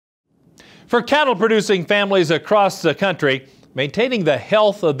For cattle-producing families across the country, maintaining the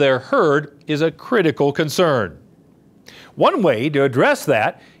health of their herd is a critical concern. One way to address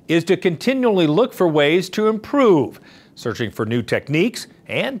that is to continually look for ways to improve, searching for new techniques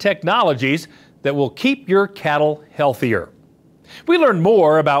and technologies that will keep your cattle healthier. We learn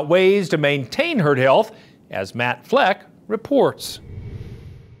more about ways to maintain herd health as Matt Fleck reports.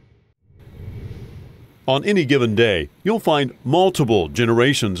 On any given day, you'll find multiple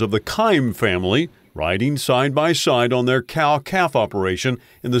generations of the Kime family riding side by side on their cow-calf operation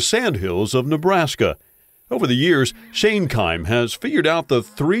in the sandhills of Nebraska. Over the years, Shane Kime has figured out the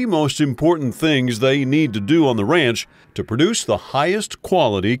three most important things they need to do on the ranch to produce the highest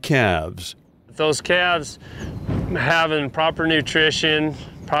quality calves. Those calves having proper nutrition,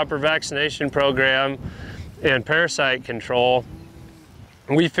 proper vaccination program, and parasite control,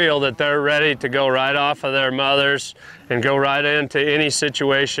 we feel that they're ready to go right off of their mothers and go right into any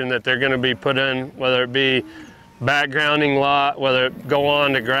situation that they're going to be put in, whether it be backgrounding lot, whether it go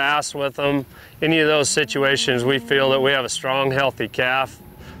on to grass with them. Any of those situations, we feel that we have a strong, healthy calf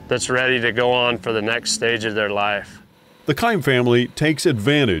that's ready to go on for the next stage of their life. The Kime family takes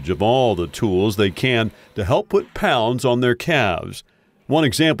advantage of all the tools they can to help put pounds on their calves. One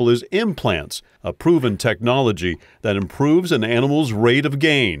example is implants, a proven technology that improves an animal's rate of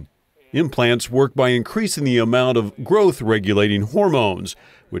gain. Implants work by increasing the amount of growth-regulating hormones,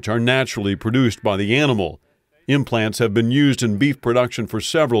 which are naturally produced by the animal. Implants have been used in beef production for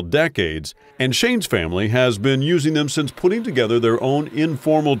several decades, and Shane's family has been using them since putting together their own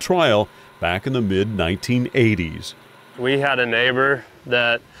informal trial back in the mid-1980s. We had a neighbor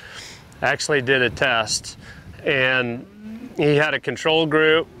that actually did a test, and he had a control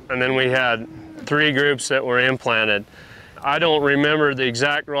group, and then we had 3 groups that were implanted. I don't remember the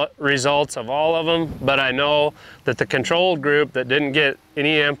exact results of all of them, but I know that the control group that didn't get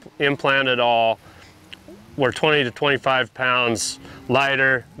any implant at all were 20 to 25 pounds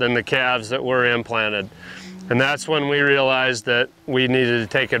lighter than the calves that were implanted. And that's when we realized that we needed to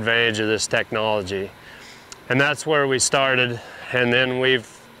take advantage of this technology. And that's where we started, and then we've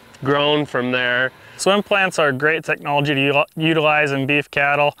grown from there. So implants are great technology to utilize in beef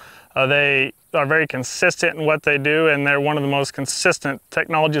cattle. They are very consistent in what they do, and they're one of the most consistent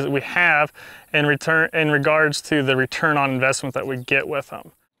technologies that we have in regards to the return on investment that we get with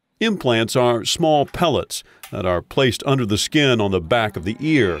them. Implants are small pellets that are placed under the skin on the back of the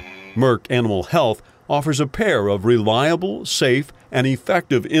ear. Merck Animal Health offers a pair of reliable, safe, and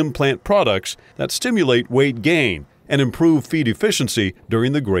effective implant products that stimulate weight gain and improve feed efficiency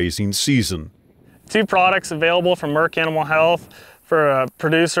during the grazing season. 2 products available from Merck Animal Health for a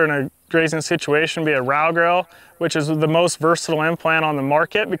producer in a grazing situation would be a Ralgro, which is the most versatile implant on the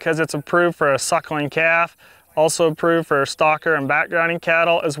market because it's approved for a suckling calf, also approved for stocker and backgrounding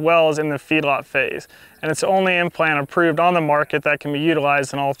cattle, as well as in the feedlot phase. And it's the only implant approved on the market that can be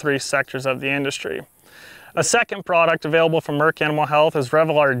utilized in all 3 sectors of the industry. A second product available from Merck Animal Health is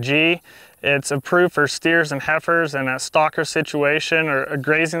Revalor-G. It's approved for steers and heifers in a stocker situation or a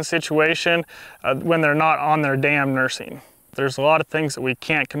grazing situation when they're not on their dam nursing. There's a lot of things that we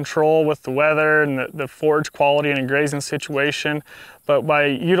can't control with the weather and the forage quality in a grazing situation, but by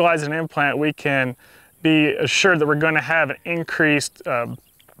utilizing an implant, we can be assured that we're going to have an increased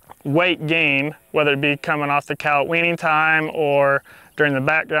weight gain, whether it be coming off the cow at weaning time or during the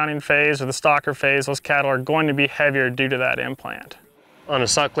backgrounding phase or the stocker phase. Those cattle are going to be heavier due to that implant. On a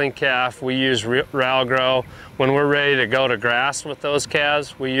suckling calf, we use Ralgro. When we're ready to go to grass with those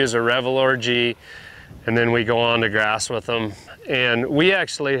calves, we use a Revalor-G, and then we go on to grass with them. And we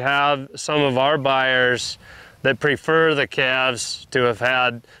actually have some of our buyers that prefer the calves to have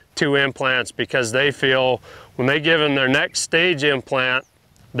had 2 implants because they feel when they give them their next stage implant,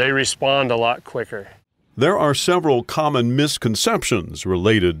 they respond a lot quicker. There are several common misconceptions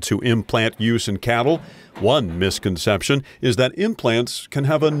related to implant use in cattle. One misconception is that implants can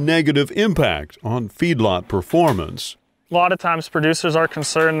have a negative impact on feedlot performance. A lot of times producers are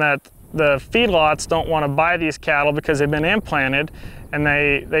concerned that the feedlots don't want to buy these cattle because they've been implanted, and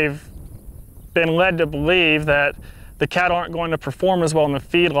they've been led to believe that the cattle aren't going to perform as well in the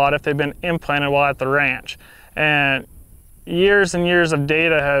feedlot if they've been implanted while at the ranch. And years and years of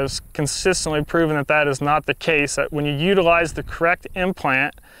data has consistently proven that that is not the case, that when you utilize the correct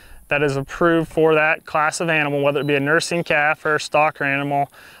implant that is approved for that class of animal, whether it be a nursing calf or a stocker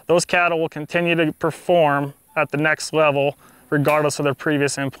animal, those cattle will continue to perform at the next level regardless of their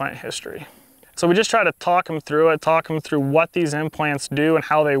previous implant history. So we just try to talk them through it, talk them through what these implants do and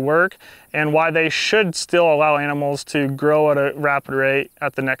how they work and why they should still allow animals to grow at a rapid rate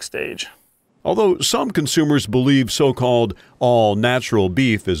at the next stage. Although some consumers believe so-called all-natural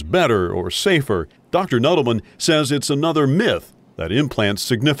beef is better or safer, Dr. Nuttleman says it's another myth that implants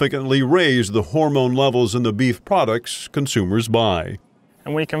significantly raise the hormone levels in the beef products consumers buy.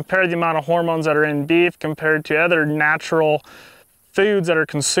 And we compare the amount of hormones that are in beef compared to other natural foods that are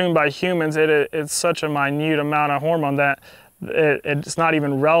consumed by humans. It's such a minute amount of hormone that it's not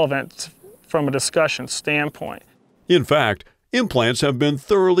even relevant from a discussion standpoint. In fact, implants have been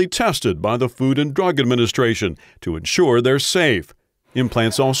thoroughly tested by the Food and Drug Administration to ensure they're safe.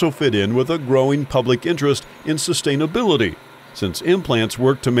 Implants also fit in with a growing public interest in sustainability. Since implants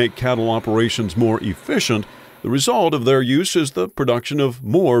work to make cattle operations more efficient, the result of their use is the production of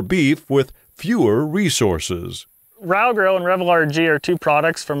more beef with fewer resources. Ralgro and Revalor-G are two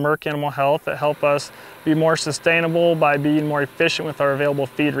products from Merck Animal Health that help us be more sustainable by being more efficient with our available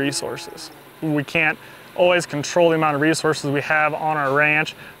feed resources. We can't always control the amount of resources we have on our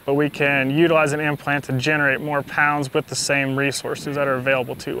ranch, but we can utilize an implant to generate more pounds with the same resources that are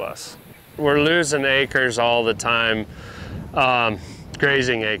available to us. We're losing acres all the time,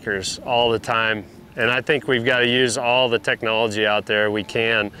 grazing acres all the time, and I think we've got to use all the technology out there we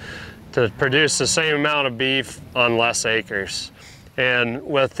can to produce the same amount of beef on less acres. And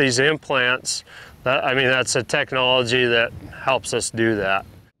with these implants, that's a technology that helps us do that.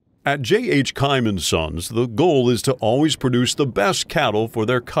 At J.H. Keim & Sons, the goal is to always produce the best cattle for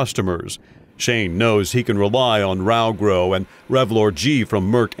their customers. Shane knows he can rely on Ralgro and Revalor-G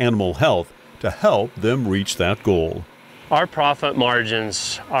from Merck Animal Health to help them reach that goal. Our profit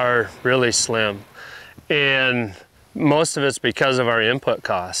margins are really slim, and most of it's because of our input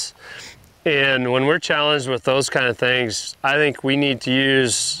costs. And when we're challenged with those kind of things, I think we need to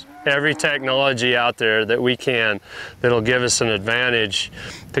use every technology out there that we can that'll give us an advantage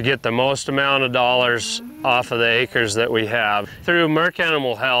to get the most amount of dollars off of the acres that we have. Through Merck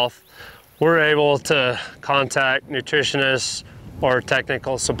Animal Health, we're able to contact nutritionists or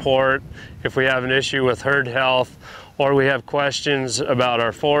technical support if we have an issue with herd health, or we have questions about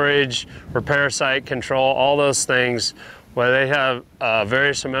our forage or parasite control, all those things. Well, they have a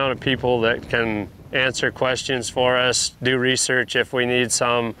various amount of people that can answer questions for us, do research if we need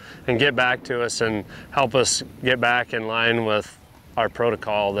some, and get back to us and help us get back in line with our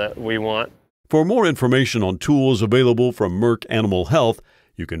protocol that we want. For more information on tools available from Merck Animal Health,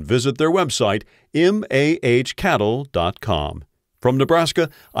 you can visit their website, mahcattle.com. From Nebraska,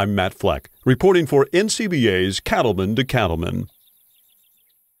 I'm Matt Fleck, reporting for NCBA's Cattleman to Cattleman.